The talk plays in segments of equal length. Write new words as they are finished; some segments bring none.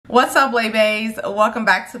What's up, Bays? Welcome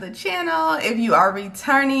back to the channel if you are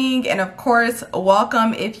returning, and of course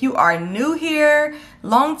welcome if you are new here.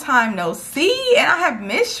 Long time no see, and I have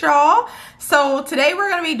missed y'all. So today we're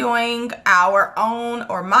going to be doing our own,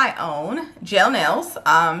 or my own, gel nails. So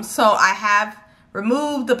I have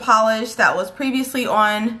removed the polish that was previously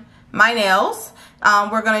on my nails.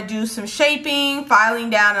 We're going to do some shaping, filing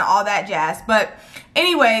down, and all that jazz. But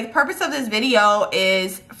anyway, the purpose of this video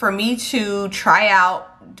is for me to try out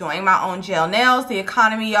doing my own gel nails. The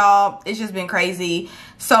economy, y'all, it's just been crazy.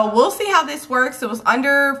 So we'll see how this works. It was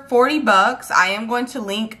under 40 bucks. I am going to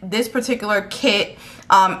link this particular kit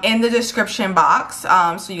in the description box,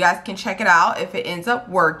 so you guys can check it out if it ends up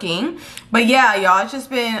working. But yeah, y'all, it's just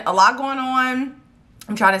been a lot going on.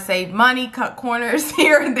 I'm trying to save money, cut corners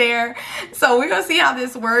here and there. So we're gonna see how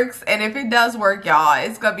this works, and if it does work, y'all,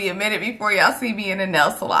 it's gonna be a minute before y'all see me in a nail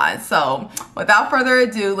salon. So without further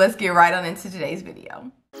ado, let's get right on into today's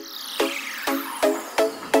video.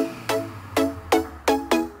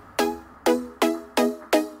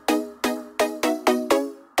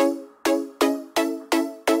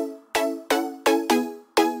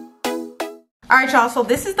 All right, y'all, so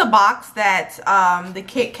this is the box that the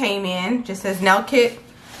kit came in. Just says nail kit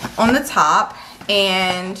on the top,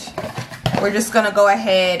 and we're just gonna go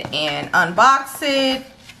ahead and unbox it.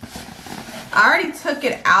 I already took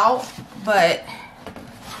it out, but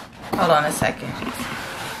hold on a second.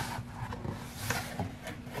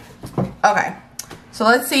 Okay, so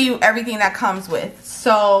let's see everything that comes with.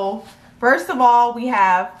 So first of all, we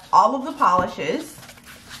have all of the polishes.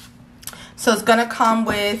 So it's gonna come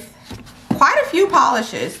with quite a few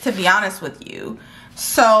polishes, to be honest with you.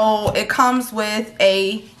 So it comes with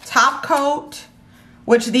a top coat,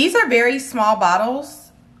 which these are very small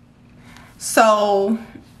bottles. So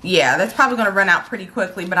yeah, that's probably gonna run out pretty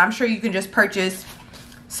quickly, but I'm sure you can just purchase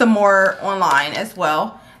some more online as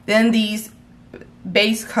well. Then these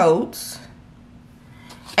base coats,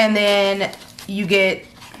 and then you get,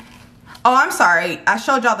 oh, I'm sorry, I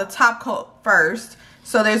showed y'all the top coat first.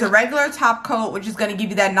 So there's a regular top coat, which is going to give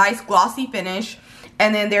you that nice glossy finish.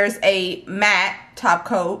 And then there's a matte top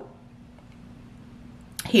coat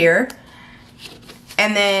here.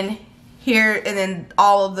 And then here, and then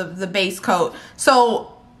all of the base coat.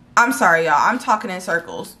 So, I'm sorry, y'all, I'm talking in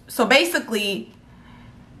circles. So basically,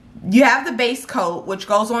 you have the base coat, which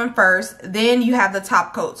goes on first. Then you have the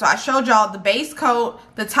top coat. So I showed y'all the base coat,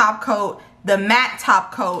 the top coat, the matte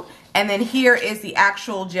top coat. And then here is the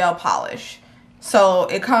actual gel polish. So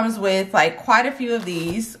it comes with like quite a few of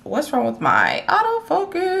these. What's wrong with my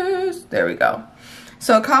autofocus? There we go.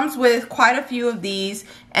 So it comes with quite a few of these,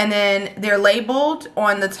 and then they're labeled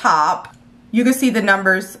on the top. You can see the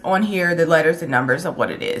numbers on here, the letters and numbers of what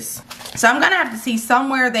it is. So I'm gonna have to see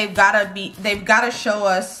somewhere they've gotta show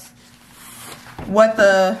us what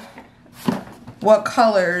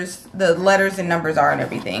colors the letters and numbers are and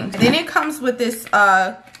everything. And then it comes with this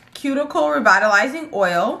cuticle revitalizing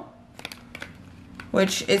oil,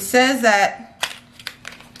 which it says that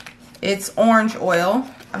it's orange oil.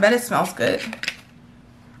 I bet it smells good.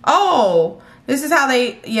 Oh, this is how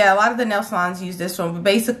they, yeah, a lot of the nail salons use this one, but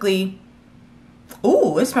basically,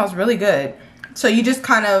 ooh, it smells really good. So you just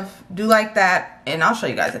kind of do like that, and I'll show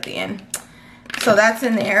you guys at the end. So that's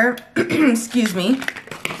in there, excuse me.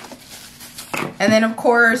 And then of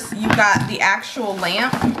course, you got the actual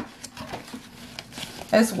lamp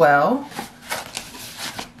as well.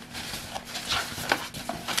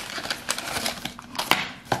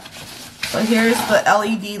 So here's the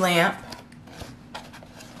LED lamp.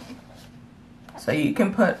 So you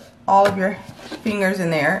can put all of your fingers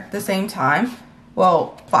in there at the same time.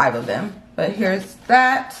 Well, 5 of them. But here's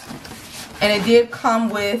that. And it did come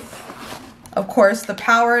with, of course, the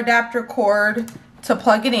power adapter cord to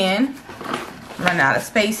plug it in. Run out of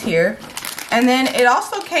space here. And then it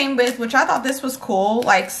also came with, which I thought this was cool,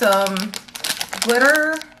 like some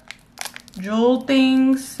glitter jewel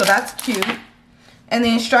things. So that's cute. And the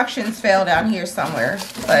instructions fell down here somewhere,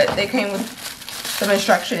 but they came with some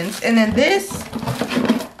instructions. And then this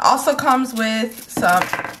also comes with some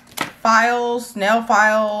files, nail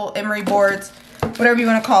file, emery boards, whatever you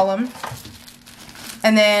want to call them.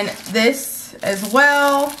 And then this as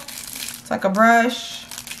well. It's like a brush.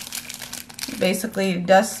 You basically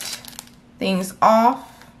dust things off.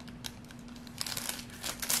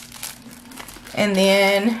 And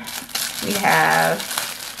then we have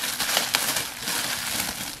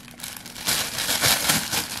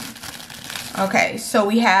okay, so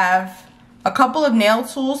we have a couple of nail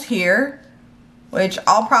tools here, which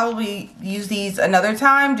I'll probably use these another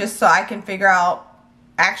time just so I can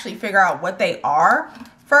actually figure out what they are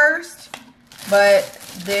first. But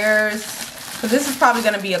there's So this is probably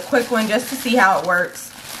going to be a quick one just to see how it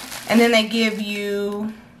works. And then they give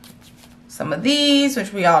you some of these,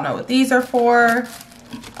 which we all know what these are for.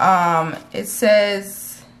 It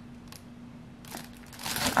says,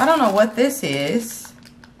 I don't know what this is.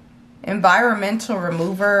 Environmental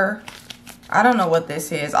remover. I don't know what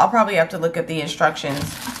this is. I'll probably have to look at the instructions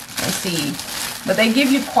and see. But they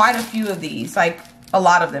give you quite a few of these, like a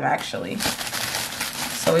lot of them actually.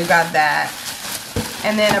 So we've got that.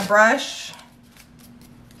 And then a brush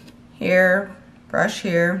here, brush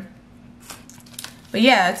here. But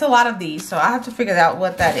yeah, it's a lot of these, so I have to figure out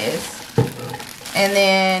what that is. And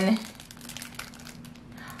then,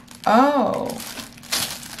 oh.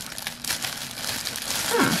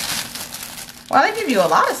 Well, they give you a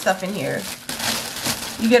lot of stuff in here.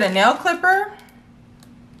 You get a nail clipper,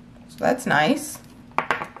 so that's nice.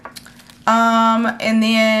 And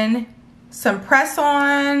then some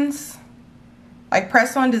press-ons, like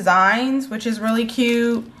press-on designs, which is really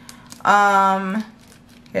cute.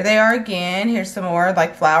 Here they are again. Here's some more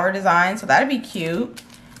like flower designs, so that'd be cute.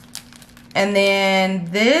 And then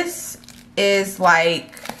this is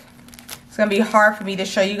like, it's gonna be hard for me to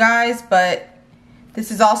show you guys, but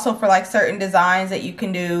this is also for like certain designs that you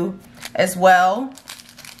can do as well.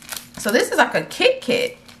 So this is like a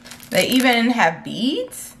kit. They even have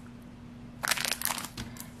beads.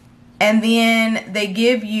 And then they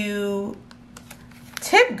give you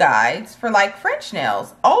tip guides for like French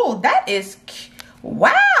nails. Oh, that is cute.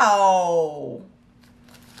 Wow.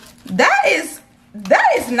 That is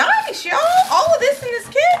nice, y'all. All of this in this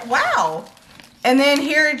kit. Wow. And then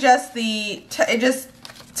here just it just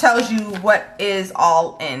tells you what is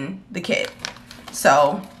all in the kit.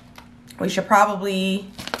 So we should probably,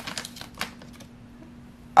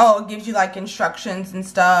 oh, it gives you like instructions and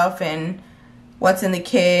stuff and what's in the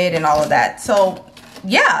kit and all of that. So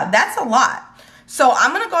yeah, that's a lot. So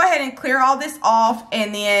I'm going to go ahead and clear all this off,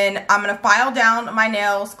 and then I'm going to file down my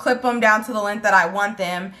nails, clip them down to the length that I want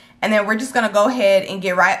them, and then we're just going to go ahead and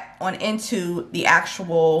get right on into the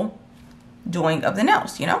actual doing of the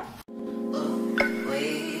nails, you know?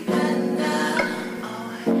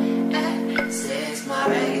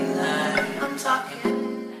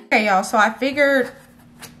 Okay, y'all, so I figured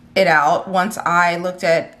it out once I looked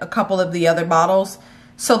at a couple of the other bottles.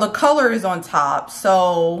 So the color is on top.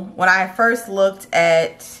 So when I first looked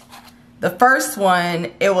at the first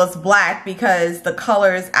one, it was black because the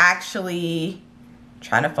color is actually,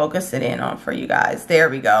 trying to focus it in on for you guys. There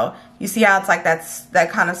we go. You see how it's like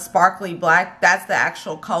that kind of sparkly black? That's the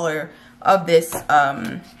actual color of this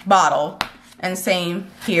bottle. And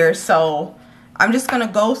same here. So I'm just gonna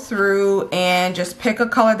go through and just pick a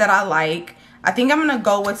color that I like. I think I'm gonna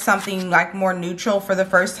go with something like more neutral for the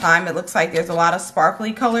first time. It looks like there's a lot of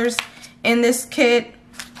sparkly colors in this kit.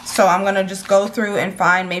 So I'm gonna just go through and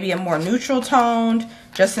find maybe a more neutral toned,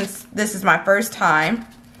 just since this is my first time.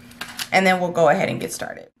 And then we'll go ahead and get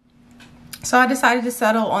started. So I decided to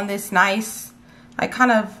settle on this nice, like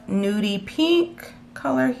kind of nudie pink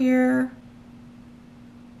color here.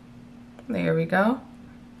 There we go.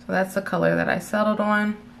 So that's the color that I settled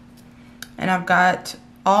on. And I've got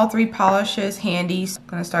all three polishes handy. So I'm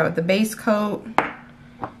gonna start with the base coat,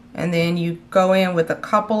 and then you go in with a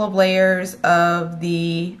couple of layers of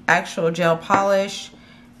the actual gel polish,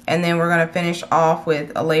 and then we're gonna finish off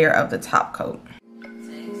with a layer of the top coat.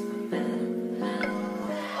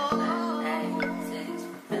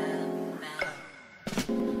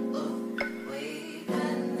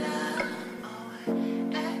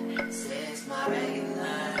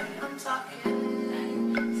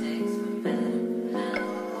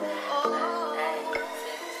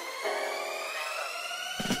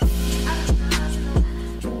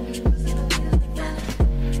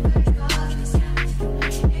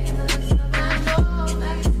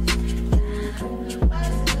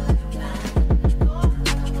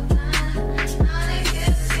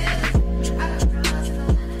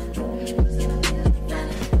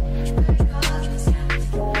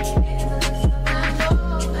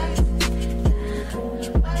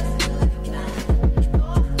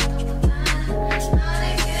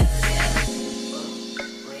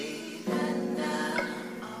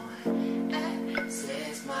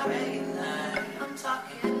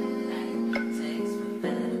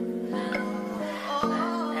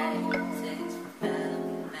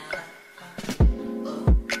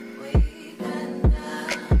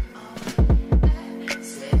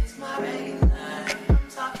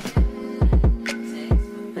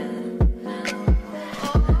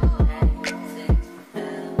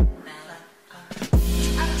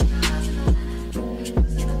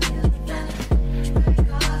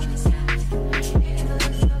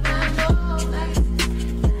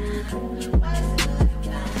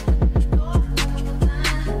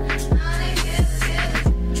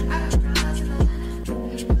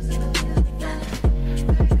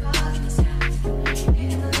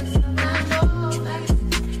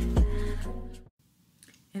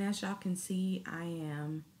 as y'all can see, I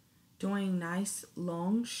am doing nice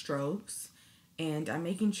long strokes, and I'm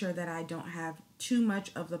making sure that I don't have too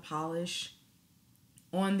much of the polish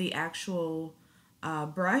on the actual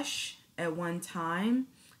brush at one time,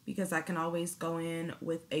 because I can always go in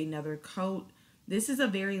with another coat. This is a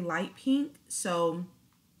very light pink, so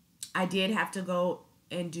I did have to go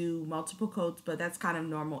and do multiple coats, but that's kind of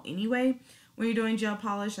normal anyway. When you're doing gel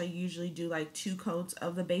polish, I usually do like 2 coats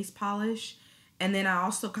of the base polish. And then I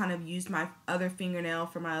also kind of used my other fingernail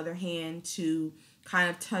for my other hand to kind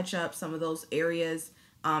of touch up some of those areas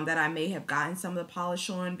that I may have gotten some of the polish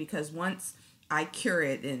on, because once I cure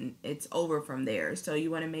it, and it's over from there. So you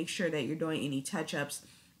want to make sure that you're doing any touch-ups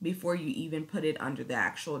before you even put it under the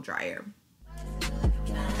actual dryer.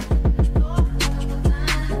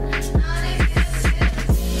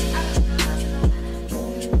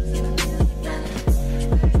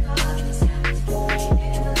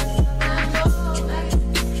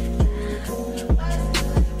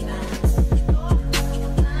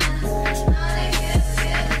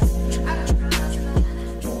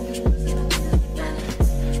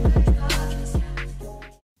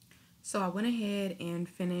 So I went ahead and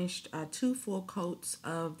finished 2 full coats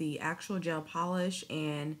of the actual gel polish,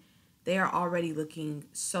 and they are already looking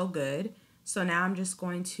so good. So now I'm just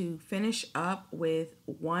going to finish up with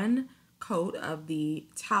 1 coat of the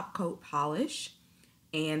top coat polish,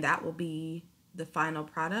 and that will be the final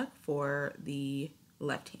product for the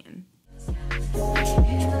left hand.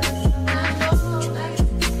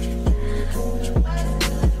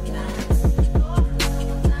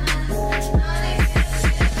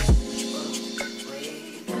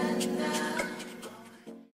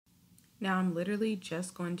 Now I'm literally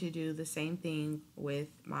just going to do the same thing with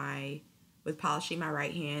polishing my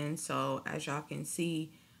right hand. So as y'all can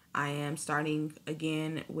see, I am starting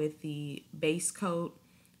again with the base coat.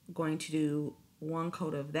 I'm going to do 1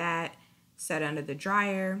 coat of that, set under the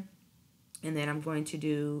dryer, and then I'm going to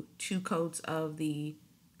do 2 coats of the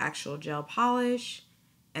actual gel polish,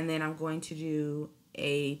 and then I'm going to do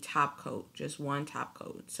a top coat, just 1 top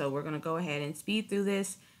coat. So we're going to go ahead and speed through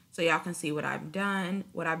this so y'all can see what I've done,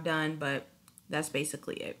 but that's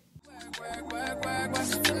basically it.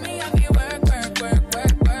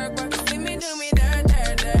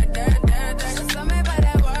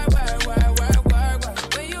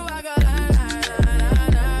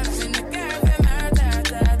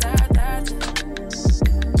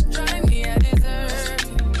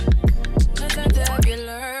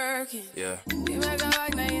 Yeah.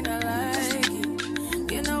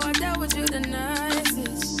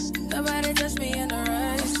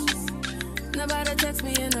 Nobody text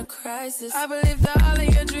me in a crisis. I believe that all of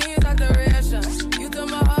your dreams are duration. You took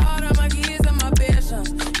my heart, all my keys, and my patience.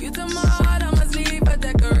 You took my heart, I must leave a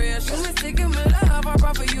decoration. You mistaken my love, I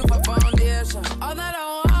brought for you for foundation. All that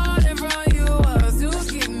I wanted from you was to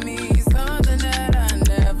give me something that I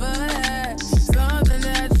never had, something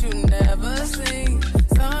that you never seen,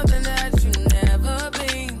 something that you never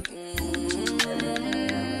been.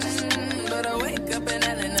 But I wake up and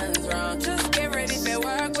nothing's wrong. Just get ready for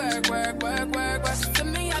work, work, work, work, work, work. To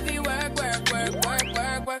me, I be work, work, work, work,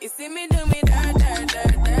 work, work. You see me do me dirt, dirt,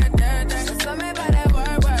 dirt, dirt, dirt, dirt. So me by that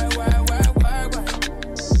work, work, work, work, work, work.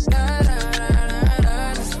 Da, da, da,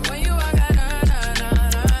 da, da. When you walk out, na, na, na,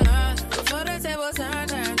 na, na. Before the table turn,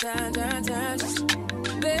 turn, turn, turn,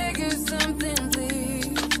 turn. Beg you something,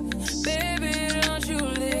 please. Baby, don't you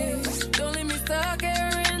leave. Don't leave me stuck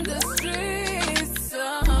here in the streets.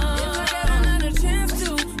 If I get another chance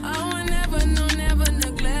to, I will never, no, never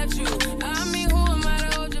neglect you. I mean, who am I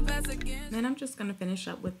to hold your best against? Then I'm just going to finish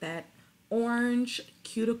up with that orange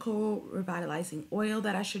cuticle revitalizing oil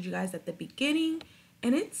that I showed you guys at the beginning,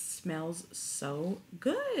 and it smells so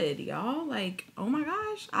good, y'all. Like, oh my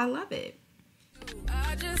gosh, I love it.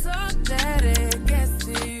 I just hope that it gets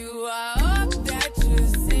to you. I hope that you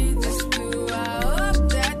see this through. I hope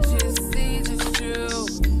that you see this true.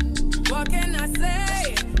 What can I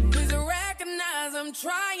say? Please recognize I'm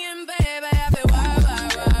trying, baby. I feel why.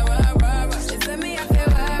 It's to me, I feel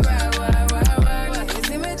why. You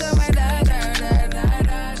see me do my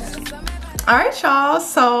All right, y'all,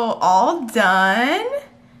 so all done.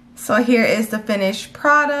 So here is the finished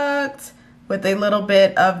product with a little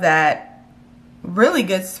bit of that really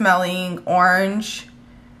good smelling orange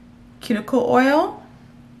cuticle oil.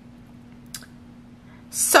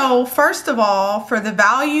 So first of all, for the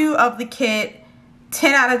value of the kit,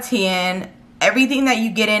 10 out of 10. Everything that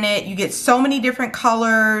you get in it, you get so many different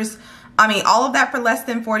colors. I mean, all of that for less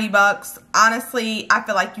than 40 bucks. Honestly, I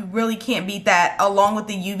feel like you really can't beat that, along with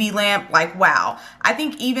the UV lamp. Like, wow. I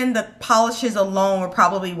think even the polishes alone were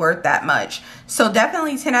probably worth that much. So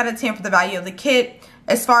definitely 10 out of 10 for the value of the kit.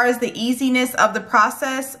 As far as the easiness of the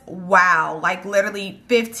process, wow, like literally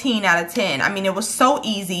 15 out of 10. I mean, it was so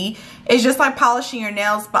easy. It's just like polishing your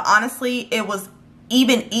nails, but honestly, it was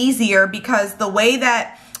even easier because the way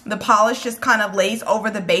that the polish just kind of lays over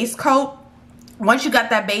the base coat, once you got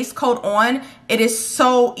that base coat on, it is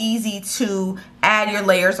so easy to add your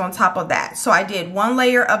layers on top of that. So I did 1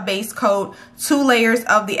 layer of base coat, 2 layers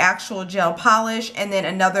of the actual gel polish, and then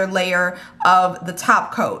another layer of the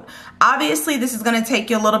top coat. Obviously, this is going to take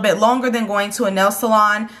you a little bit longer than going to a nail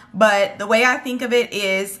salon, but the way I think of it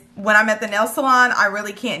is when I'm at the nail salon, I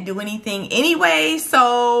really can't do anything anyway.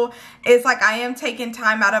 So it's like I am taking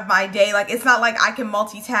time out of my day. Like, it's not like I can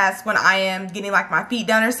multitask when I am getting like my feet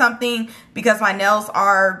done or something because my nails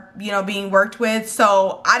are, you know, being worked with.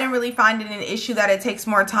 So I didn't really find it an issue that it takes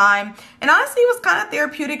more time. And honestly, it was kind of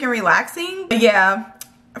therapeutic and relaxing. But yeah,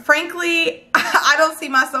 frankly, I don't see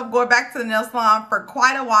myself going back to the nail salon for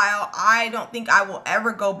quite a while. I don't think I will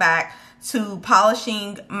ever go back to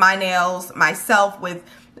polishing my nails myself with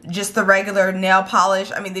just the regular nail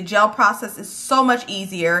polish. I mean, the gel process is so much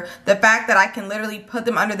easier. The fact that I can literally put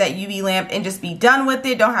them under that UV lamp and just be done with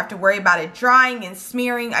it, don't have to worry about it drying and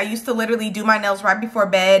smearing. I used to literally do my nails right before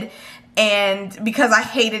bed, and because I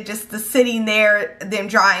hated just the sitting there, them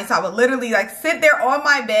drying, so I would literally like sit there on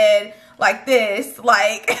my bed like this,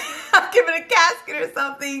 like I'm giving a casket or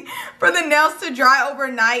something for the nails to dry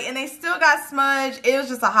overnight, and they still got smudged. It was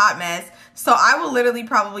just a hot mess. So I will literally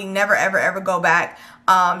probably never ever go back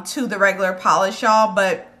to the regular polish, y'all.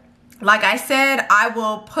 But like I said, I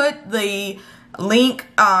will put the link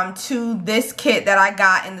to this kit that I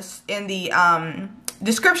got in the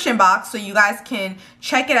description box so you guys can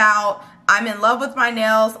check it out. I'm in love with my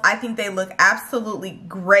nails. I think they look absolutely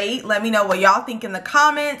great. Let me know what y'all think in the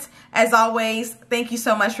comments. As always, thank you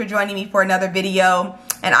so much for joining me for another video,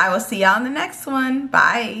 and I will see y'all in the next one.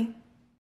 Bye.